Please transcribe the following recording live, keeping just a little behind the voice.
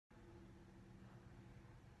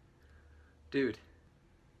Dude.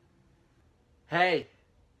 Hey,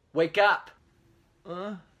 wake up.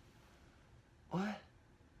 What?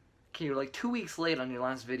 Okay, you're like 2 weeks late on your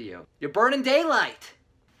last video. You're burning daylight.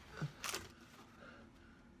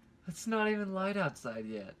 It's not even light outside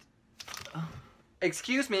yet.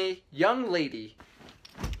 Excuse me, young lady.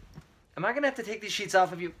 Am I gonna have to take these sheets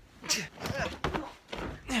off of you?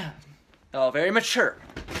 Oh, very mature.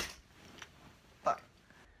 Fine.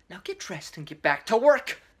 Now get dressed and get back to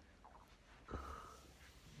work.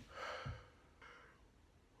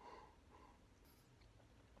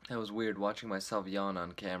 That was weird. Watching myself yawn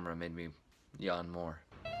on camera made me yawn more.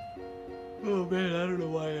 Oh man, I don't know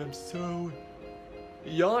why I'm so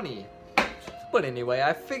yawny. But anyway,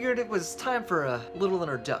 I figured it was time for a little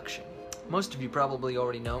introduction. Most of you probably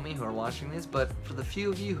already know me who are watching this, but for the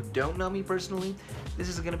few of you who don't know me personally, this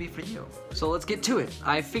is gonna be for you. So let's get to it.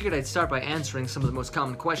 I figured I'd start by answering some of the most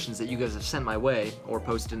common questions that you guys have sent my way or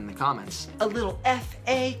posted in the comments. A little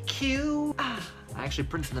FAQ. I actually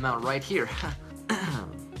printed them out right here.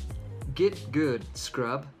 Get good,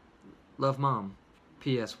 scrub. Love, Mom.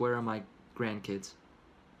 P.S. Where are my grandkids?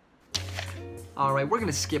 Alright, we're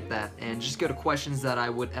gonna skip that and just go to questions that I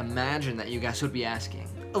would imagine that you guys would be asking.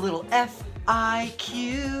 A little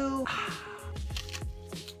FIQ.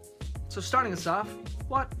 So starting us off,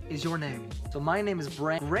 what is your name? So my name is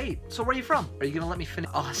Brand. Great. So where are you from? Are you gonna let me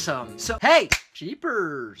finish? Awesome. So, hey!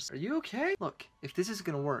 Jeepers! Are you okay? Look, if this is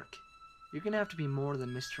gonna work, you're gonna have to be more than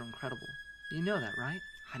Mr. Incredible. You know that, right?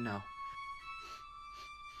 I know.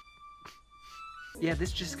 Yeah,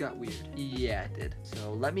 this just got weird. Yeah, it did.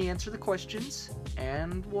 So let me answer the questions,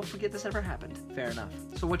 and we'll forget this ever happened. Fair enough.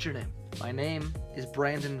 So what's your name? My name is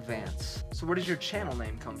Brandon Vance. So where does your channel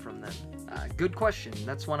name come from then? Good question.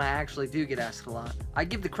 That's one I actually do get asked a lot. I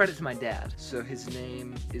give the credit to my dad. So his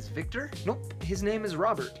name is Victor? Nope, his name is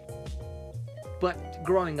Robert. But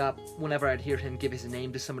growing up, whenever I'd hear him give his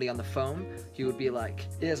name to somebody on the phone, he would be like,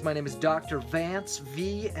 yes, my name is Dr. Vance,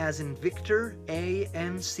 V as in Victor,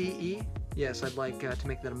 A-N-C-E. Yes, I'd like to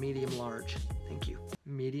make that a medium large. Thank you.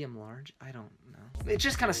 Medium large? I don't know. It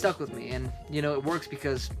just kind of stuck with me, and, you know, it works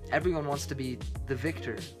because everyone wants to be the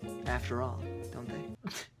victor, after all, don't they?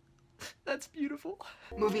 That's beautiful.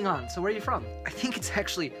 Moving on, so where are you from? I think it's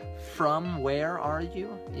actually from where are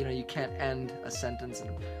you? You know, you can't end a sentence in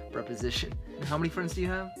a preposition. And how many friends do you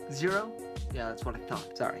have? 0? Yeah, that's what I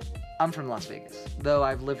thought. Sorry. I'm from Las Vegas, though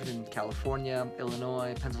I've lived in California,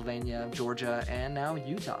 Illinois, Pennsylvania, Georgia, and now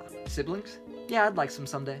Utah. Siblings? Yeah, I'd like some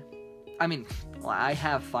someday. I mean, well, I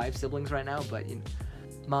have 5 siblings right now, but, you know,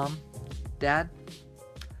 Mom, Dad,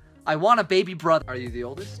 I want a baby brother. Are you the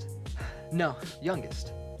oldest? No.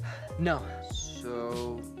 Youngest? No.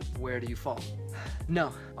 So, where do you fall?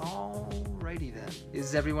 No. Alrighty then.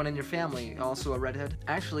 Is everyone in your family also a redhead?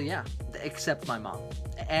 Actually, yeah. Except my mom.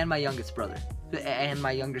 And my youngest brother. And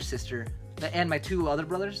my younger sister. And my 2 other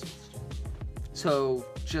brothers. So,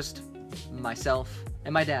 just myself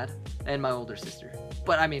and my dad and my older sister.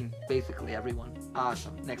 But I mean, basically everyone.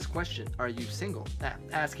 Awesome. Next question. Are you single?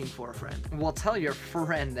 Asking for a friend. Well, tell your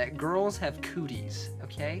friend that girls have cooties,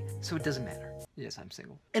 okay? So it doesn't matter. Yes, I'm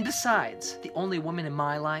single. And besides, the only woman in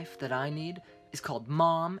my life that I need is called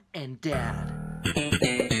Mom and Dad.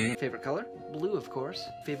 Favorite color? Blue, of course.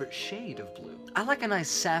 Favorite shade of blue? I like a nice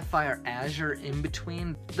sapphire azure in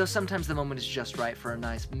between, though sometimes the moment is just right for a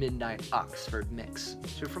nice midnight Oxford mix.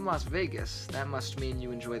 So you're from Las Vegas. That must mean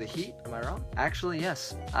you enjoy the heat, am I wrong? Actually,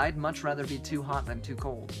 yes. I'd much rather be too hot than too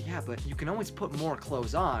cold. Yeah, but you can always put more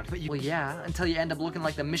clothes on. But well, yeah, until you end up looking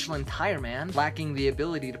like the Michelin tire man, lacking the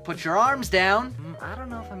ability to put your arms down. I don't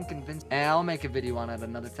know if I'm convinced. I'll make a video on it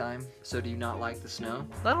another time. So do you not like the snow?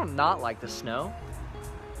 I don't not like the snow.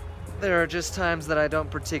 There are just times that I don't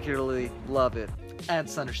particularly love it.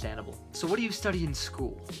 That's understandable. So what do you study in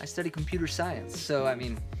school? I study computer science. So, I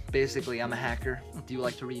mean, basically I'm a hacker. Do you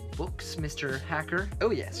like to read books, Mr. Hacker? Oh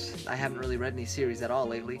yes. I haven't really read any series at all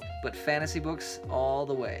lately, but fantasy books all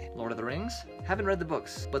the way. Lord of the Rings? Haven't read the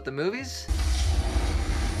books, but the movies?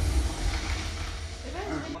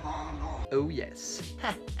 Oh yes.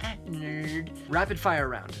 Ha, nerd. Rapid fire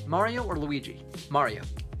round. Mario or Luigi? Mario.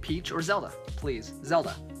 Peach or Zelda? Please,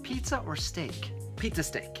 Zelda. Pizza or steak? Pizza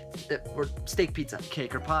steak. Or steak pizza.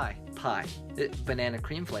 Cake or pie? Pie. Banana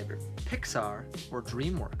cream flavor. Pixar or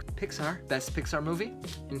DreamWorks? Pixar. Best Pixar movie?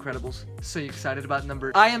 Incredibles. So you excited about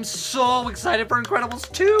number... I am so excited for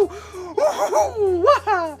Incredibles 2!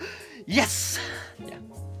 Yes! Yeah.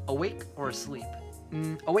 Awake or asleep?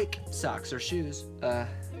 Awake. Socks or shoes?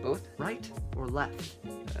 Both? Right or left?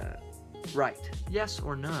 Right. Yes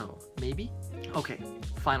or no? Maybe? Okay,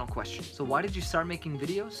 final question. So why did you start making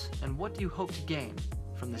videos, and what do you hope to gain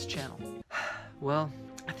from this channel? Well,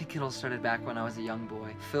 I think it all started back when I was a young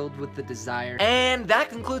boy, filled with the desire. And that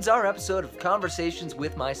concludes our episode of Conversations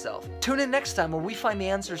with Myself. Tune in next time where we find the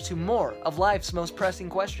answers to more of life's most pressing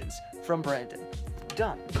questions from Brandon.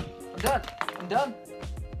 Done. I'm done. I'm done.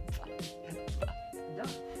 I'm done.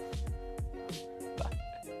 Bye.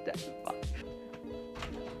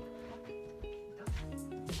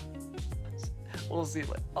 We'll see you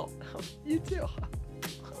later. Oh, you too.